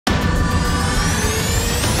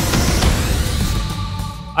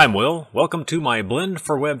I'm Will. Welcome to my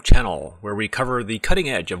Blend4Web channel, where we cover the cutting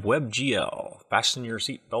edge of WebGL. Fasten your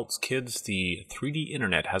seatbelts, kids. The 3D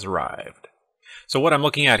internet has arrived. So what I'm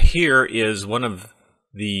looking at here is one of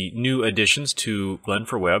the new additions to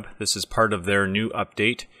Blend4Web. This is part of their new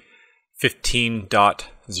update,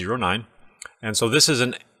 15.09. And so this is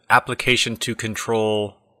an application to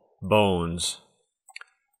control bones.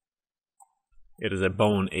 It is a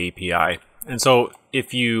bone API. And so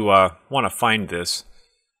if you want to find this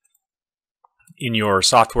in your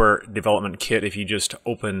software development kit, if you just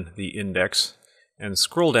open the index and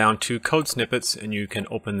scroll down to code snippets, and you can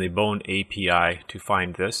open the bone API to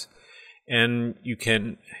find this. And you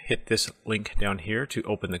can hit this link down here to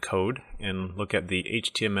open the code and look at the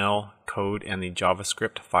HTML code and the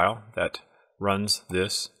JavaScript file that runs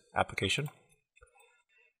this application.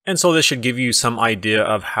 And so this should give you some idea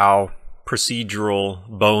of how procedural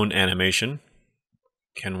bone animation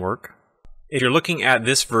can work. If you're looking at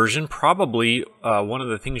this version, probably one of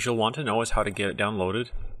the things you'll want to know is how to get it downloaded,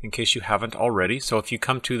 in case you haven't already. So if you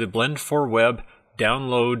come to the Blend4Web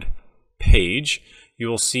download page, you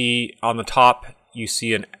will see on the top, you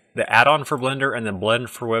see the add-on for Blender and the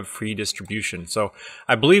Blend4Web free distribution. So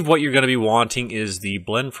I believe what you're going to be wanting is the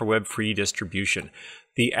Blend4Web free distribution.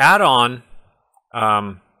 The add-on,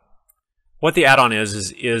 what the add-on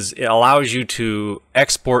is it allows you to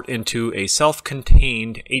export into a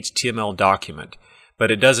self-contained HTML document, but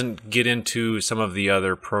it doesn't get into some of the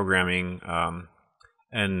other programming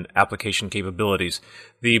and application capabilities.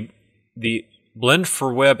 The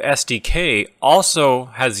Blend4Web SDK also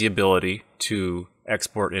has the ability to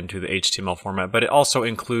export into the HTML format, but it also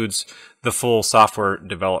includes the full software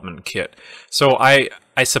development kit. So I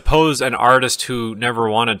suppose an artist who never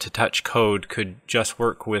wanted to touch code could just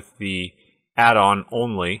work with the add-on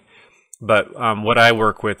only, but what I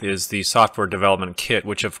work with is the software development kit,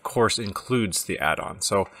 which of course includes the add-on.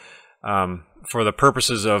 So for the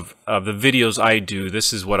purposes of the videos I do,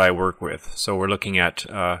 this is what I work with. So we're looking at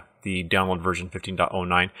the download version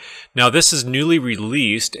 15.09. Now this is newly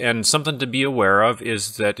released, and something to be aware of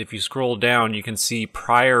is that if you scroll down, you can see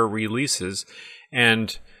prior releases,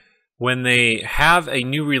 and when they have a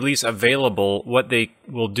new release available, what they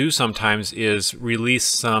will do sometimes is release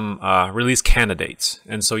some release candidates.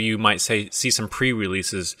 And so you might see some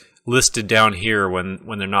pre-releases listed down here when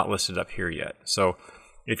they're not listed up here yet. So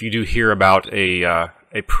if you do hear about a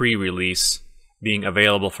pre-release being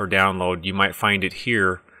available for download, you might find it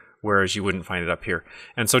here, whereas you wouldn't find it up here.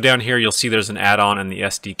 And so down here you'll see there's an add-on and the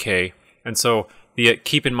SDK. And so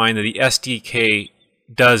keep in mind that the SDK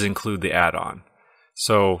does include the add-on.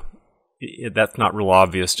 So that's not real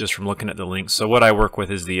obvious just from looking at the links. So what I work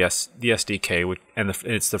with is the SDK, and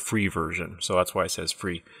it's the free version. So that's why it says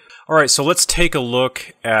free. All right, so let's take a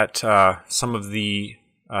look at some of the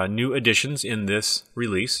new additions in this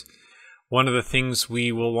release. One of the things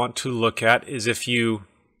we will want to look at is if you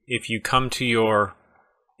come to your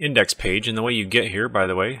index page, and the way you get here, by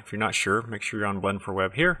the way, if you're not sure, make sure you're on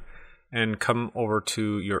Blend4Web here, and come over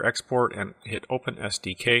to your export and hit Open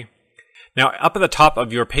SDK. Now, up at the top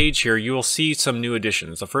of your page here, you will see some new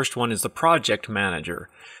additions. The first one is the Project Manager.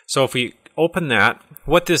 So if we open that,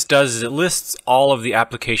 what this does is it lists all of the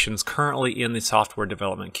applications currently in the software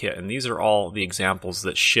development kit, and these are all the examples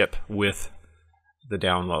that ship with the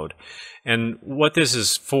download. And what this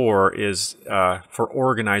is for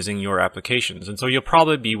organizing your applications. And so you'll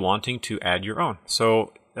probably be wanting to add your own.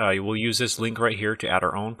 So we'll use this link right here to add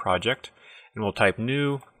our own project, and we'll type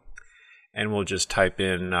new, and we'll just type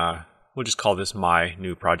in we'll just call this my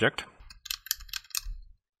new project.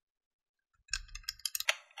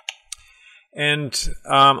 And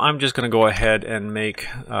I'm just going to go ahead and make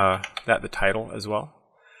that the title as well.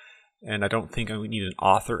 And I don't think I need an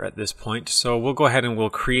author at this point. So we'll go ahead and we'll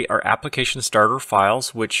create our application starter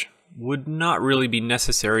files, which would not really be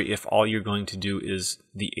necessary if all you're going to do is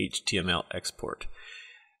the HTML export.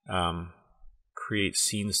 Create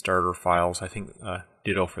scene starter files, I think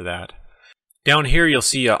ditto for that. Down here you'll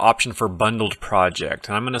see an option for bundled project,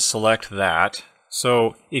 and I'm going to select that.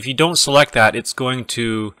 So if you don't select that, it's going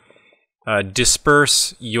to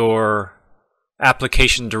disperse your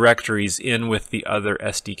application directories in with the other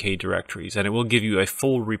SDK directories, and it will give you a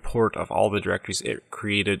full report of all the directories it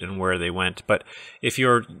created and where they went. But if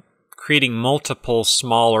you're creating multiple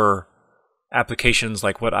smaller applications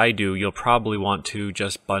like what I do, you'll probably want to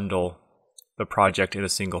just bundle the project in a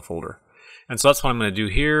single folder. And so that's what I'm going to do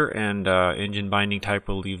here, and engine binding type,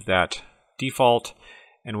 we'll leave that default,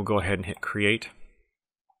 and we'll go ahead and hit create.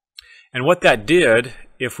 And what that did,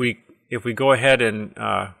 if we go ahead and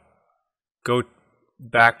go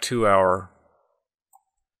back to our,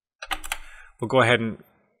 we'll go ahead and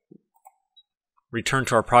return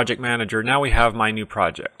to our project manager, now we have my new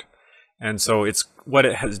project. And so it's what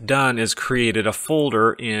it has done is created a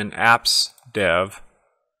folder in apps dev,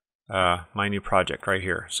 my new project right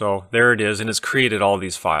here. So there it is, and it's created all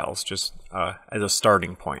these files just as a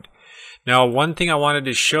starting point. Now, one thing I wanted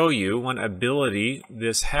to show you, one ability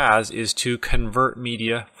this has, is to convert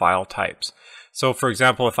media file types. So for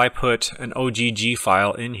example, if I put an OGG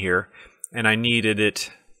file in here and I needed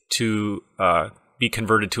it to be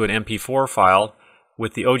converted to an MP4 file,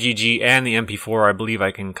 with the OGG and the MP4, I believe I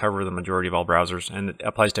can cover the majority of all browsers, and it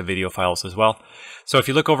applies to video files as well. So if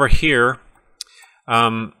you look over here,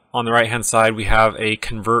 on the right hand side, we have a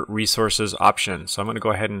convert resources option. So I'm going to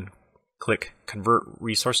go ahead and click convert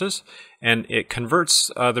resources, and it converts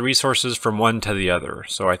the resources from one to the other.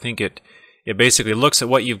 So I think it basically looks at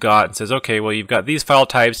what you've got and says, okay, well, you've got these file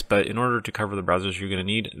types, but in order to cover the browsers, you're going to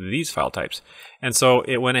need these file types. And so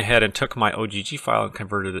it went ahead and took my OGG file and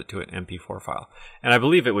converted it to an MP4 file. And I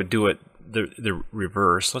believe it would do it the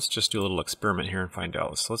reverse. Let's just do a little experiment here and find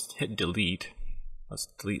out. So let's hit delete. Let's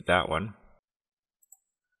delete that one.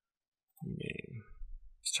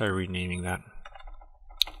 Let's try renaming that.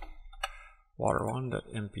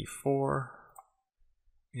 water1.mp4.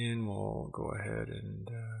 And we'll go ahead and...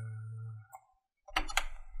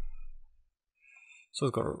 So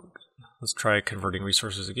let's try converting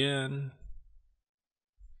resources again.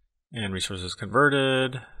 And resources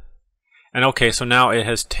converted. And okay, so now it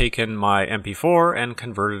has taken my MP4 and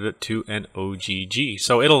converted it to an OGG.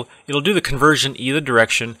 So it'll do the conversion either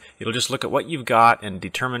direction. It'll just look at what you've got and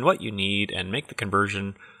determine what you need and make the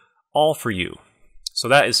conversion all for you. So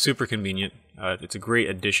that is super convenient. It's a great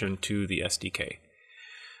addition to the SDK.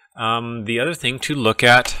 The other thing to look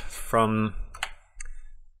at from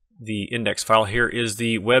the index file here is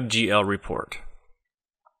the WebGL report.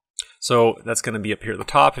 So that's going to be up here at the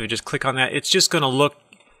top. If you just click on that, it's just going to look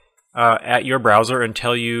at your browser and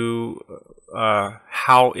tell you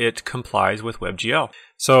how it complies with WebGL.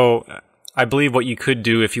 So I believe what you could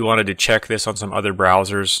do if you wanted to check this on some other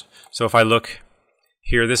browsers. So if I look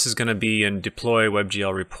here, this is going to be in deploy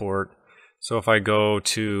WebGL report. So if I go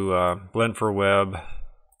to Blend4Web,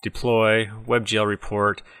 deploy WebGL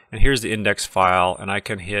report, and here's the index file, and I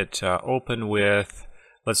can hit open with,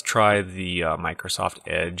 let's try the Microsoft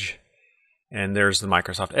Edge, and there's the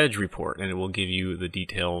Microsoft Edge report, and it will give you the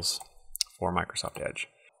details for Microsoft Edge.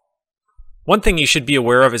 One thing you should be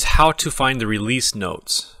aware of is how to find the release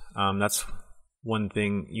notes. That's one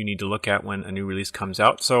thing you need to look at when a new release comes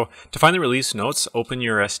out. So to find the release notes, open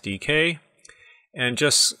your SDK and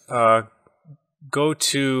just go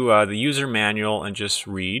to the user manual and just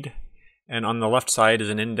read. And on the left side is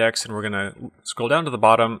an index, and we're going to scroll down to the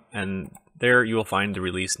bottom, and there you will find the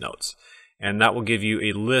release notes. And that will give you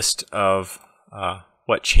a list of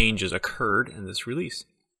what changes occurred in this release.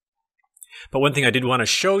 But one thing I did want to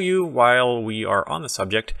show you while we are on the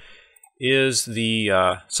subject is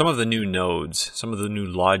some of the new nodes, some of the new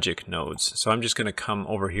logic nodes. So I'm just going to come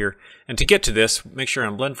over here, and to get to this, make sure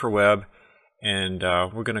I'm Blend4Web, and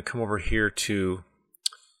we're going to come over here to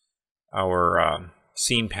our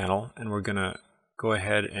scene panel, and we're going to go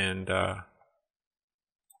ahead and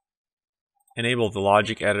enable the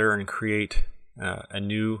logic editor and create a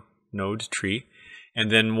new node tree.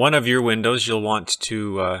 And then one of your windows you'll want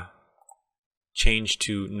to change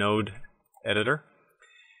to node editor.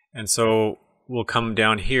 And so we'll come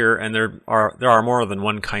down here, and there are more than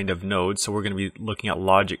one kind of node, so we're going to be looking at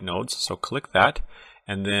logic nodes. So click that,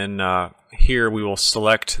 and then here we will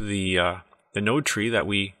select the node tree that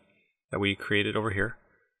we created over here.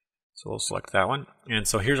 So we'll select that one, and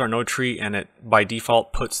so here's our node tree, and it by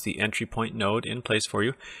default puts the entry point node in place for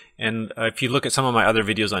you. And if you look at some of my other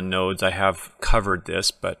videos on nodes, I have covered this,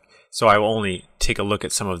 but so I will only take a look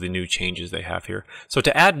at some of the new changes they have here. So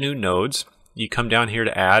to add new nodes, you come down here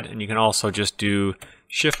to add, and you can also just do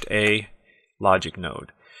Shift-A logic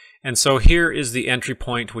node. And so here is the entry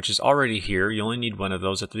point, which is already here. You only need one of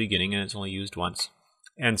those at the beginning, and it's only used once.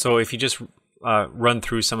 And so if you just run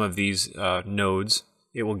through some of these nodes,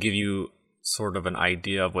 it will give you sort of an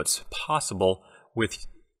idea of what's possible with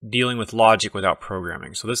dealing with logic without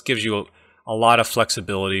programming. So this gives you a lot of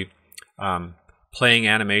flexibility, playing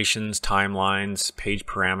animations, timelines, page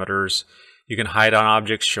parameters. You can hide an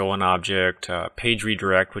object, show an object, page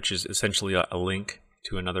redirect, which is essentially a link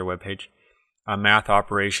to another web page, math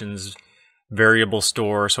operations, variable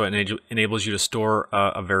store, so it enables you to store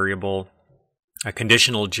a variable, a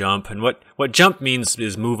conditional jump. And what jump means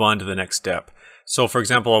is move on to the next step. So for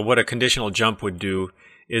example, what a conditional jump would do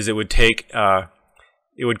is it would take,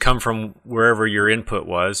 it would come from wherever your input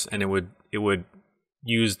was, and it would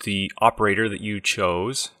use the operator that you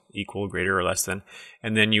chose, equal, greater, or less than,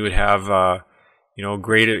 and then you would have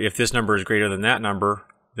greater, if this number is greater than that number,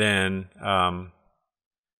 then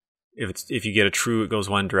if you get a true, it goes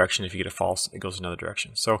one direction. If you get a false, it goes another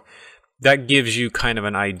direction. So that gives you kind of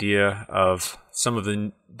an idea of some of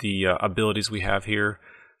the abilities we have here.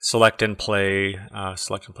 Select and play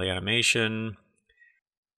animation,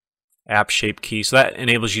 app shape key. So that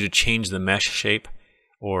enables you to change the mesh shape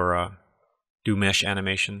or do mesh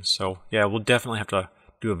animation. So yeah, we'll definitely have to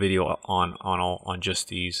do a video on just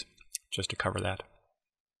these, just to cover that.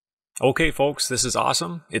 Okay, folks, this is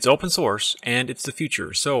awesome. It's open source and it's the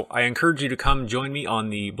future. So I encourage you to come join me on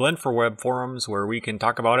the Blend4Web forums where we can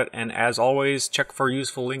talk about it. And as always, check for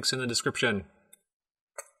useful links in the description.